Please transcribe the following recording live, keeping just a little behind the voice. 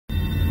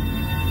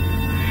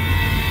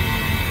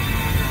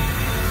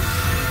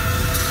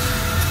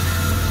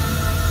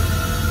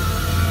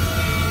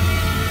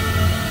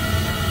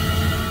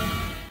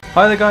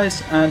Hi there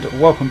guys, and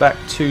welcome back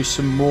to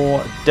some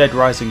more Dead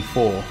Rising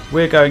 4.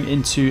 We're going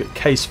into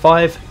case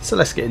 5, so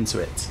let's get into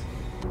it.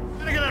 I'm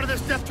gonna get out of this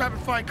death trap and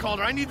find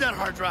Calder. I need that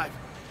hard drive.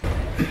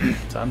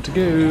 Time to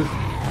go.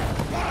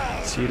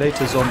 See you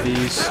later,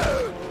 zombies.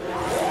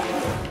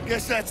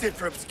 Guess that's it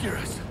for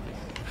Obscurus.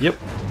 Yep,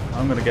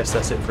 I'm gonna guess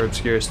that's it for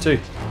Obscurus too.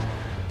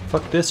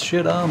 Fuck this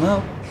shit, I'm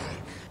out.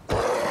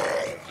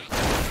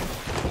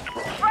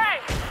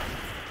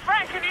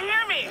 Frank, can you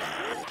hear me?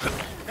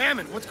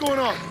 Hammond, what's going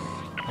on?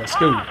 Let's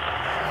go.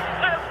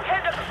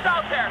 Head to the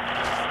south there.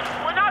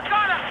 We're not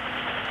gonna.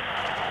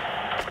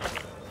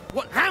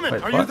 What? Hammond,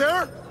 Wait, are what? you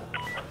there?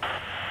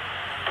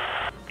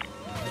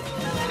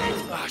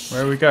 Ah,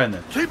 Where are we going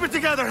then? Keep it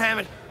together,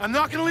 Hammond. I'm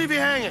not gonna leave you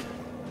hanging.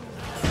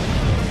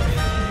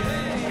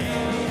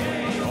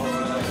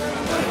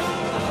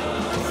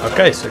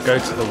 Okay, so go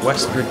to the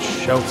Westridge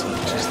shelter,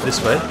 which is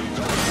this way.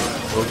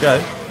 We'll go.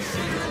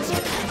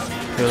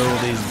 Kill all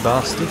these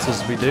bastards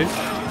as we do.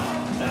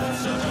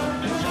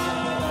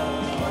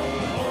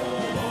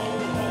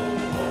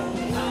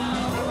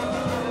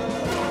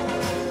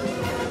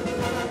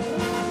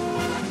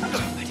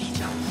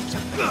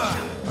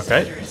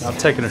 Okay, I've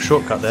taken a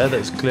shortcut there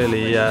that's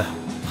clearly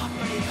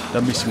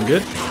done me some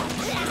good.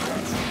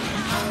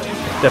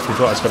 Definitely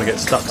thought I was going to get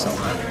stuck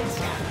somewhere.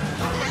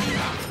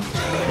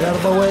 Get out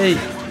of my way!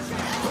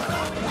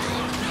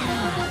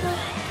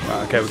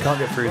 Right, okay, we can't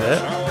get through there.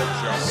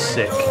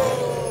 Sick.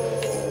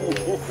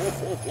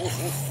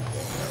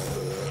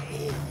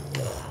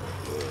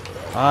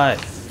 I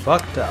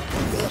fucked up.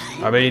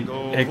 I mean,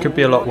 it could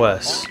be a lot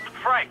worse.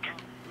 Frank,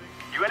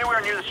 you anywhere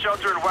near the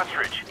shelter in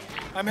Westridge?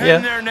 I'm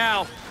heading there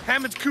now.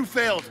 Hammond's coup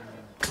failed.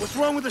 What's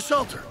wrong with the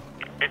shelter?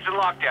 It's in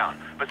lockdown,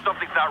 but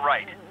something's not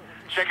right.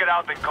 Check it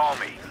out, then call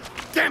me.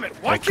 Damn it!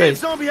 Why Okay. can't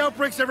zombie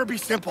outbreaks ever be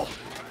simple?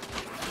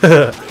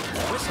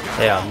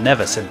 They are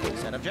never simple.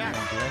 I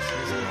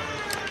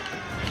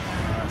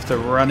have to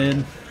run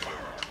in.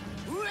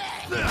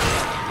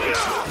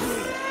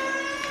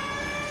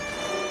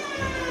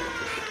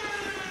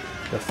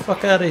 The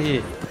fuck out of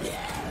here.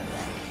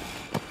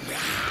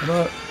 Come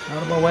on,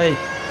 out of my way.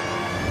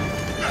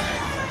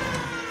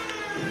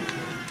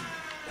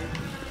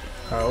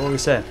 Alright, what are we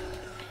saying?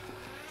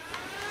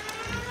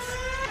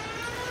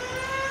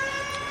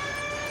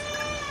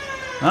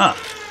 Ah,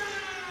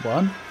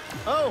 one.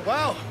 Oh,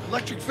 wow.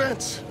 Electric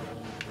fence.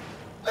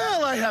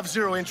 Well, I have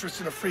zero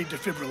interest in a free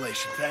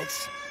defibrillation,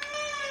 thanks.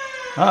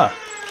 Ah,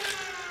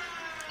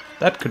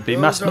 that could be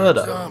mass Those are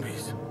murder.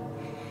 Zombies.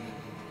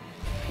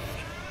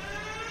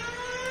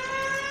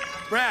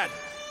 Brad,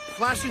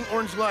 flashing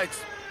orange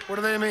lights. What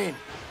do they mean?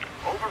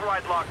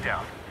 Override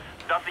lockdown.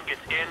 Nothing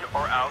gets in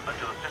or out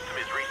until the system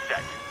is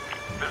reset.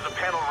 There's a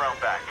panel around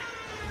back.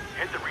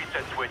 Hit the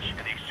reset switch and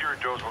the exterior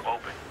doors will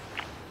open.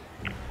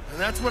 And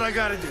that's what I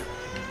gotta do.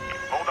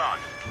 Hold on.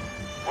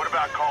 What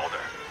about Calder?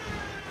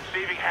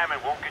 Saving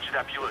Hammond won't get you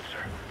that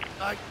Pulitzer.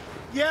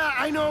 Yeah,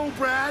 I know,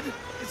 Brad.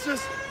 It's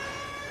just,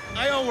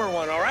 I owe her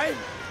one, all right?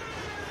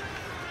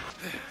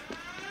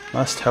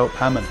 Must help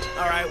Hammond.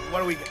 All right,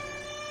 what do we get?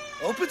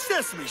 Open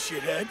sesame,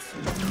 shitheads.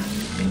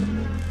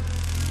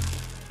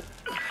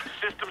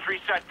 System's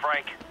reset,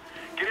 Frank.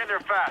 Get in there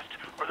fast,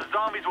 or the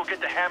zombies will get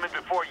to Hammond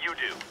before you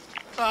do.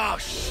 Oh,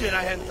 shit,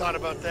 I hadn't thought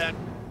about that.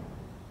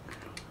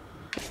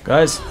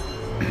 Guys,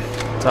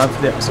 time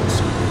for the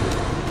episodes.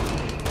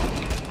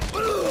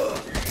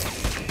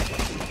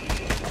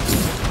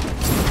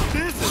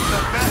 This is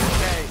the best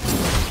day.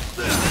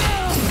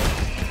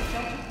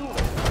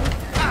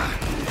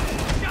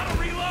 Gotta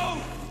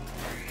reload.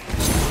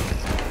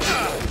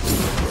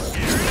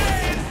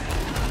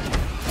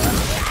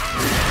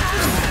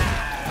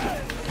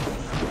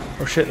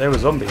 Oh shit, there were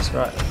zombies,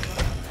 right.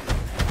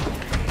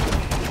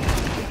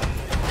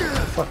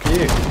 Fuck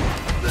you.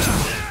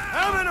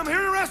 Hammond, I'm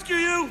here to rescue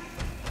you.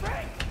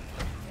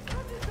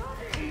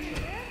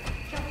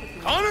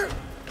 Connor?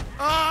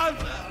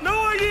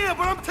 No idea,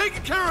 but I'm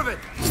taking care of it.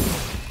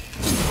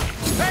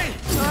 Hey,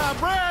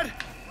 Brad,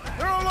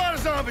 there are a lot of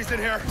zombies in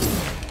here.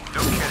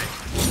 No kidding.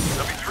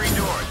 There'll be 3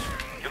 doors.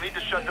 You'll need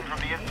to shut them from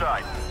the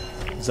inside.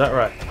 Is that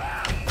right?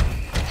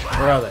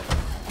 Where are they?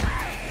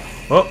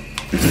 Oh.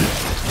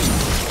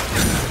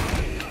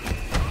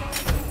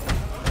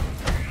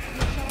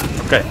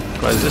 Okay,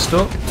 close this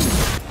door.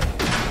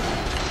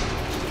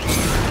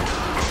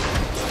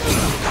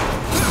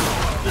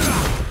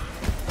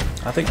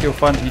 I think you'll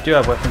find that you do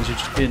have weapons, you're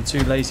just being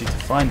too lazy to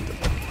find them.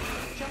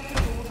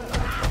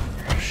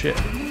 Oh, shit.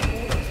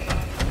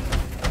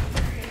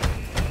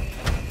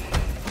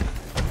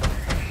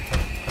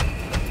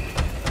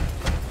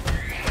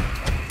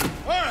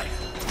 All right,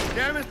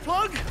 damn it,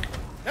 plug.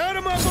 Now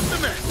to mop up the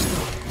mess.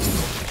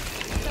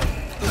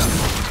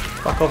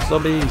 Fuck off,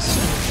 zombies.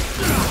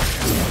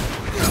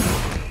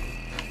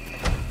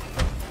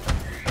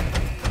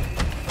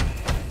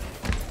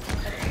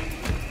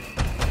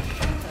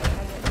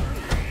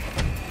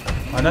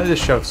 I know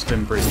this shelf's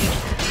been breached.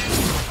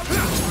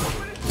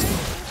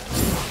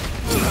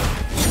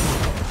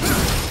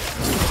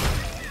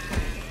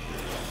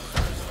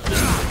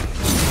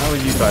 How are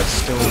you guys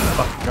still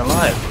fucking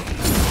alive?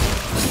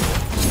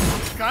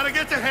 Gotta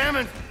get to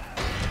Hammond.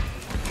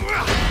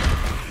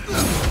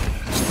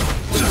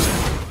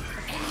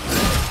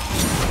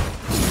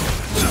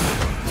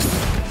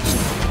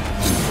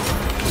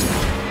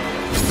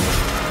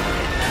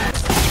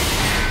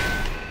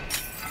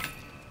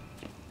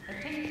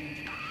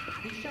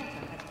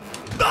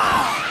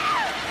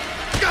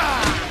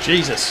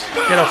 Jesus,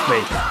 get off me.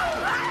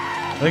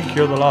 I think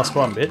you're the last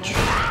one, bitch.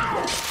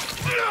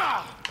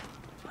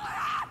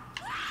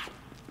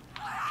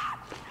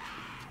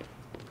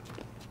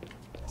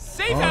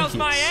 Safe house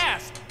my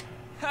ass!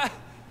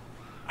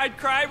 I'd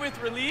cry with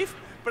relief,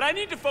 but I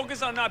need to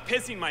focus on not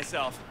pissing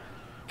myself.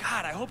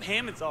 God, I hope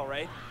Hammond's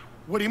alright.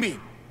 What do you mean?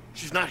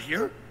 She's not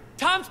here?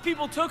 Tom's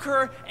people took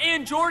her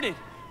and Jordan.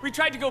 We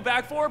tried to go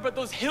back for her, but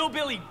those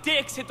hillbilly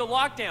dicks hit the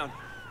lockdown.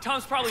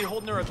 Tom's probably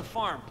holding her at the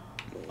farm.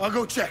 I'll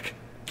go check.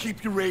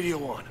 Keep your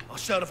radio on. I'll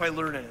shout if I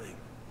learn anything.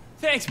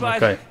 Thanks,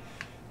 bud. Okay.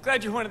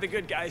 Glad you're one of the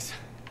good guys.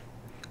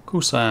 Of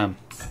course I am.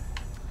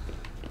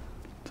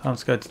 Time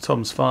to go to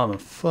Tom's farm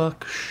and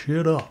fuck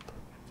shit up.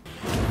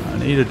 I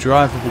need a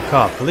drivable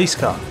car. Police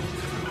car.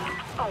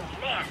 Oh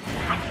man,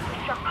 I think we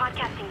struck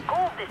podcasting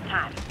gold this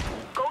time.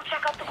 Go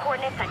check out the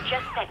coordinates I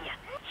just sent you.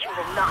 You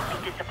will not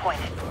be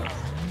disappointed.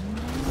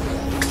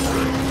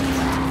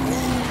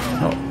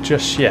 Not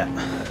just yet,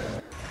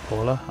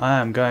 Paula. I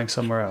am going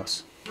somewhere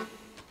else.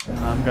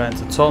 I'm going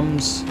to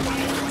Tom's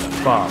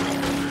farm.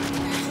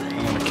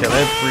 I'm going to kill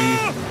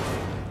every...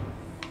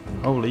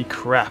 Holy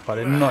crap, I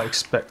did not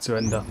expect to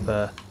end up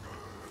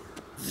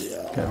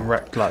getting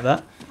wrecked like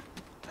that.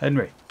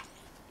 Henry.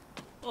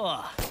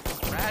 Ugh,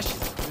 this rash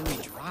is really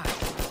dry.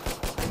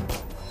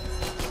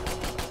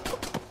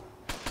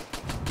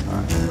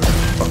 Alright,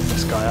 fuck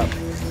this guy up.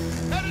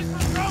 Headed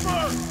for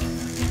cover!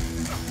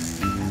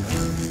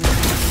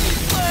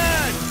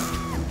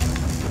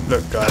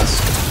 Look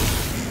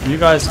guys, you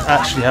guys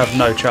actually have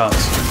no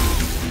chance.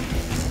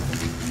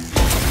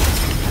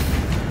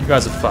 You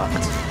guys are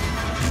fucked.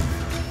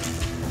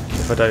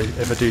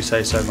 If I do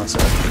say so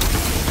myself.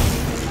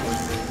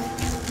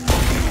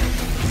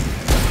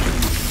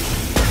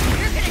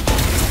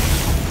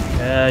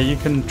 Yeah, you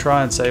can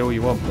try and say all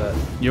you want, but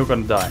you're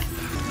gonna die.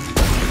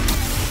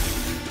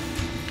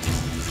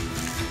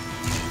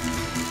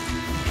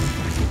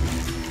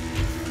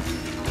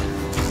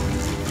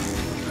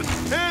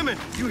 Hammond,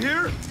 you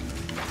here?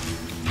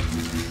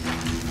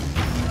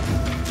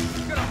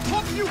 Gonna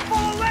pump you full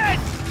of lead!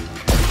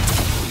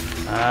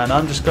 And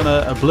I'm just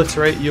gonna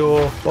obliterate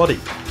your body.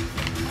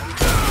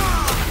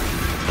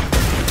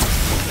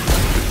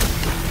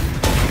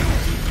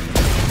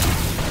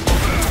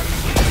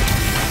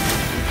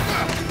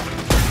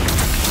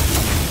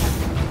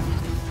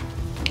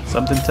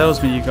 Something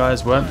tells me you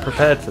guys weren't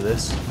prepared for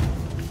this.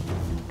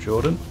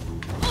 Jordan?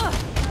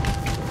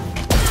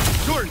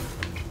 Jordan,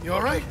 you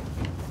alright?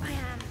 I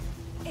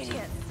am.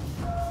 Idiot.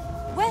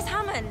 Where's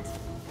Hammond?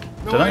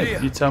 No Dunno,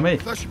 idea. you tell me. I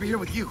thought she'd be here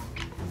with you.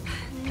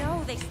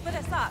 No, they split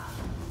us up.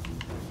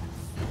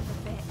 Son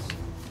of a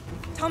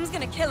bitch. Tom's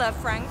gonna kill her,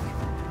 Frank.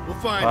 We'll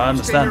find I her.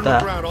 understand Stay here and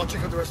that. look around. I'll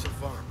check out the rest of the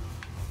farm.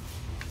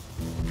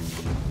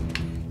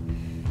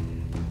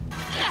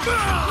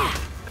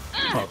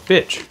 Oh,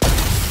 bitch.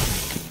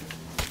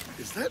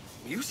 Is that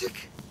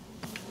music?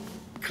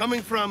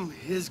 Coming from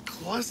his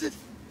closet?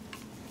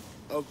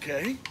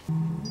 Okay.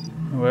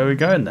 Where are we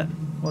going then?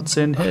 What's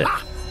in here?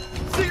 Ah!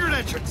 Secret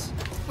entrance!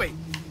 Wait,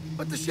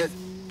 what the shit?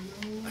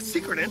 A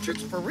secret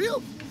entrance for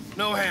real?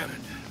 No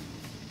Hammond.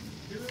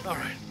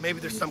 Alright, maybe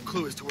there's some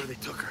clue as to where they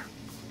took her.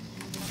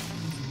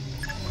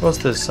 Of course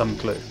there's some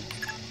clue.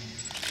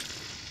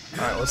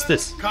 Alright, what's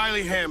this?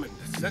 Kylie Hammond,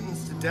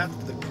 sentenced to death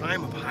for the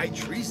crime of high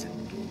treason.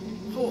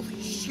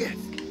 Holy shit.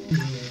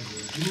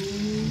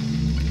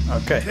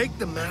 Okay. Take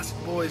the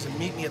masked boys and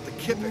meet me at the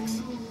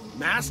Kippiks.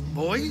 Masked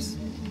boys?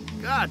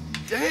 God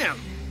damn.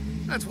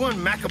 That's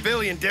one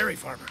Machiavellian dairy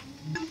farmer.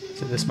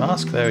 Is it this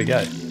mask? There we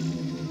go.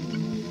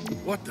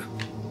 What the?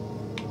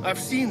 I've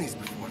seen these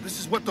before. This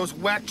is what those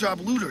whack job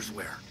looters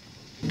wear.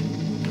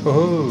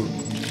 Oh.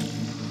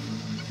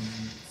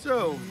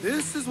 So,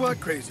 this is what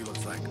crazy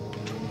looks like.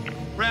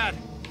 Brad,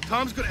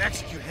 Tom's gonna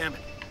execute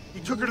Hammond. He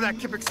took her to that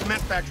Kippik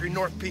cement factory in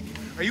North Peak.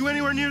 Are you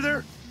anywhere near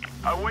there?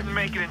 I wouldn't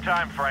make it in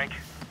time, Frank.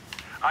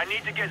 I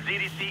need to get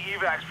ZDC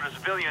evacs for the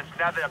civilians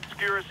now that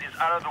Obscurus is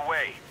out of the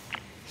way.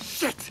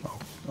 Shit! It's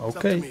up to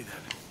Okay. me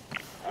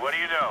then. What do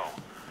you know?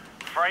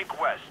 Frank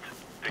West,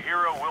 the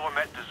hero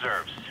Willamette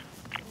deserves.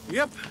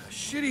 Yep, a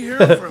shitty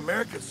hero for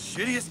America's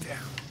shittiest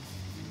town.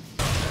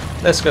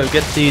 Let's go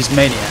get these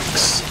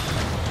maniacs.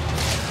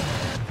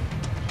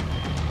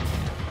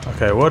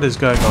 Okay, what is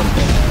going on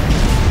here?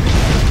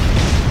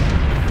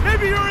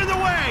 Maybe you're in the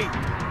way!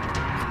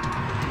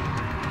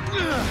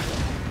 Ugh.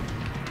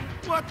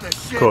 What the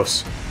shit? Of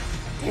course.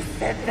 They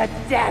said that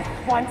death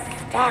once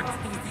stalked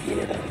these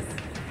heroes.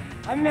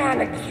 A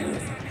man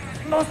accused,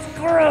 most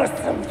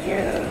gruesome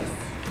accused.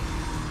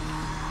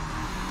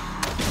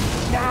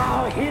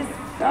 Now his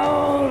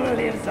soul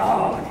lives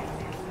on,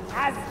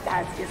 as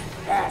does his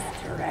best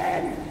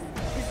friend,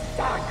 his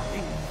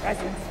darkling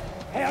presence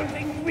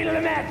heralding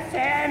Willamette's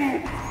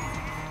end.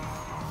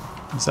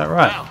 Is that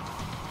right? Wow,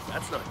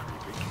 that's not creepy.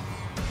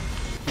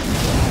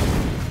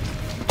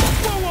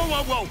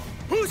 Whoa!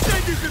 Who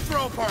said you could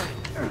throw a party?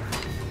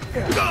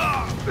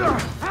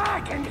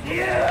 I can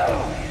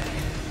heal!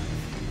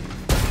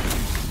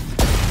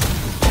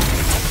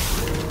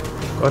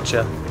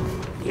 Gotcha.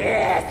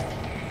 Yes!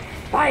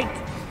 Fight!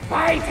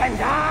 Fight and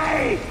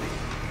die!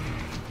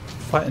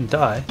 Fight and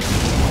die?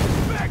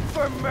 Beg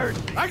for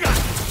mercy! I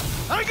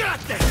got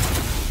this!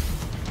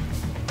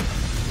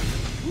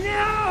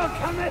 Now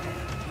cometh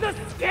the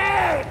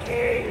Scare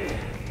King!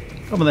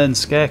 Come on then,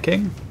 Scare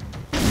King.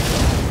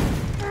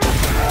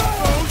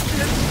 Oh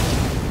shit!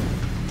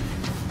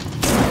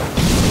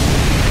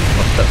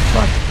 What the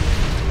fuck?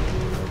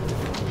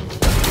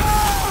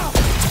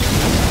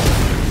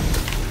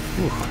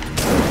 Whoa.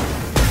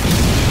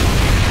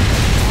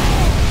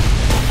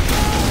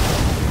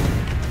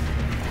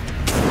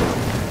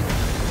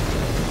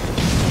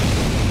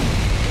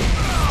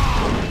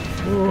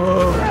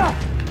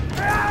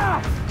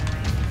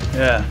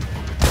 Yeah.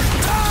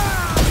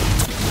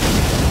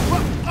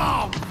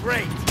 Oh,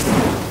 great!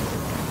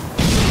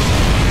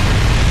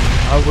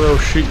 I will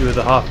shoot you with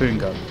a harpoon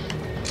gun.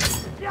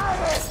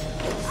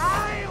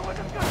 I would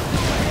have got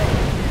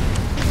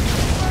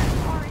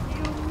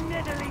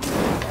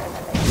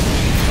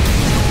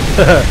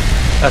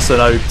That's an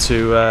ode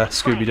to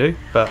Scooby-Doo,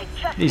 but I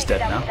just he's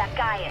dead figured out now. who that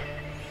guy is.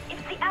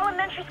 It's the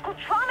elementary school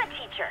trauma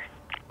teacher.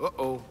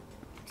 Uh-oh.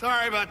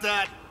 Sorry about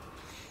that.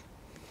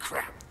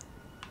 Crap.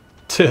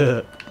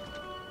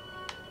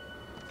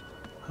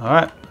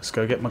 Alright, let's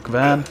go get my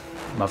van.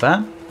 My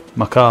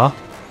car.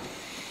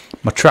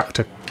 My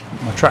tractor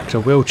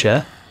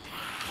wheelchair.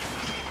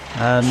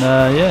 And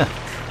yeah.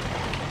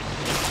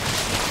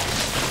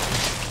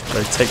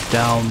 Go take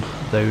down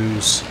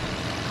those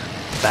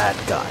bad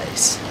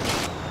guys.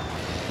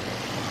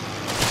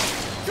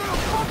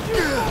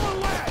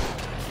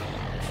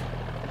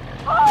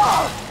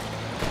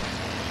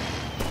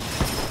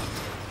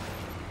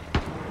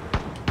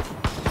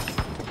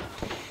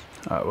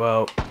 Alright,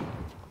 well.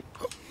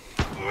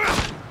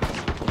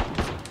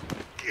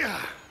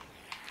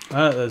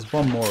 There's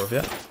one more of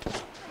you.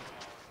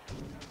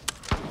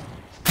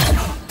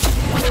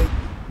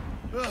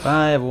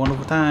 Bye, have a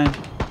wonderful time.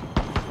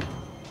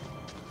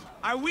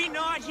 Are we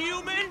not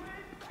human?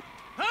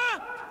 Huh?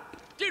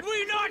 Did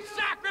we not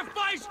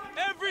sacrifice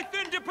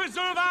everything to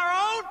preserve our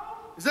own?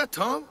 Is that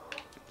Tom?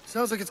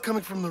 Sounds like it's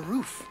coming from the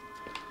roof.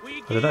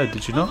 We I don't know,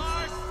 did you not?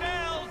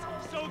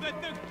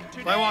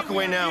 If I walk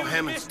away now,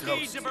 Hammond's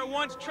toast. If I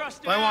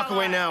walk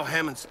away now,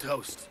 Hammond's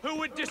toast. Who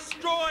would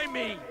destroy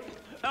me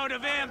out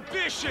of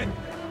ambition?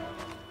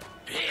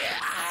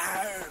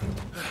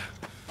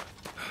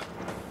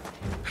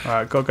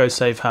 Alright, gotta go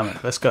save Hammond.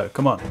 Let's go,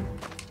 come on.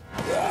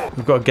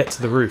 We've got to get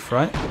to the roof,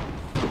 right?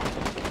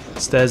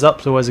 Stairs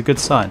up's always a good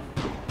sign.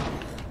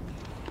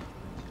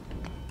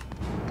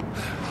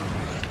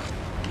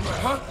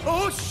 Huh?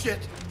 Oh,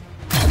 shit!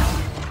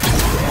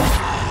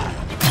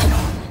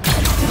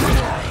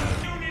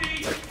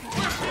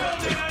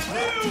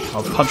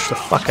 I'll punch the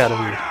fuck out of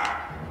you.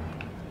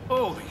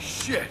 Holy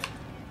shit!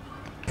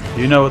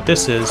 You know what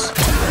this is.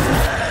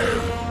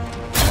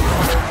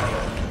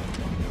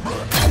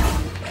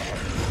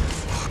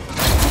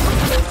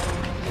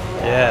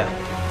 Yeah.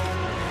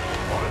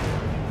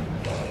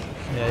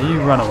 Yeah, you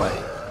run away.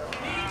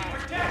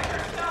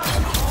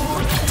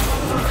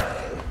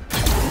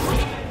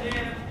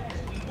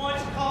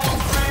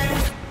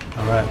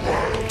 Alright.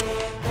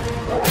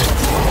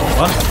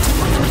 1,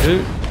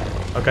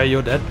 2. Okay,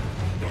 you're dead.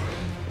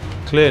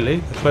 Clearly,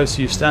 the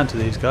closer you stand to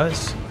these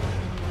guys,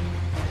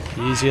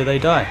 the easier they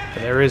die.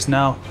 But there is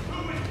now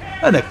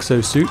an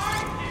exosuit.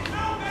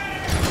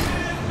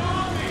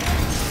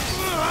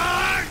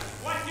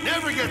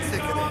 Never get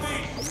sick of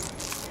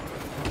this.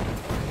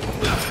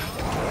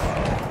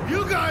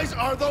 You guys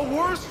are the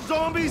worst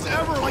zombies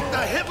ever, like the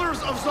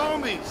Hitlers of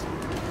zombies.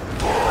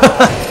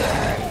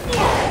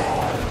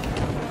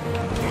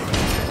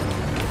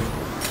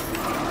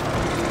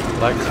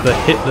 Like the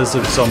Hitlers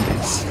of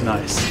zombies.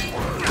 Nice.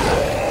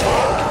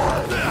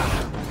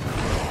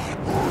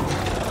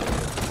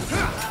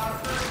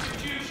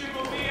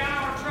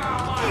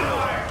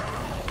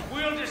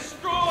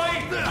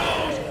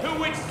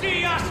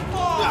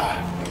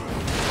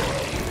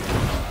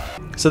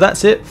 So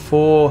that's it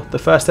for the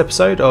first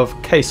episode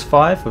of Case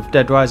 5 of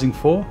Dead Rising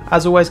 4.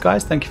 As always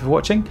guys, thank you for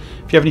watching.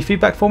 If you have any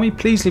feedback for me,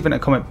 please leave it in a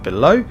comment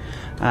below.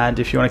 And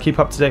if you want to keep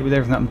up to date with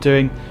everything that I'm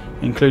doing,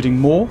 including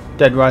more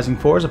Dead Rising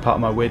 4 as a part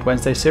of my Weird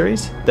Wednesday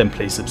series, then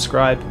please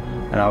subscribe.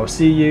 And I will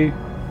see you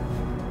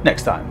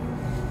next time.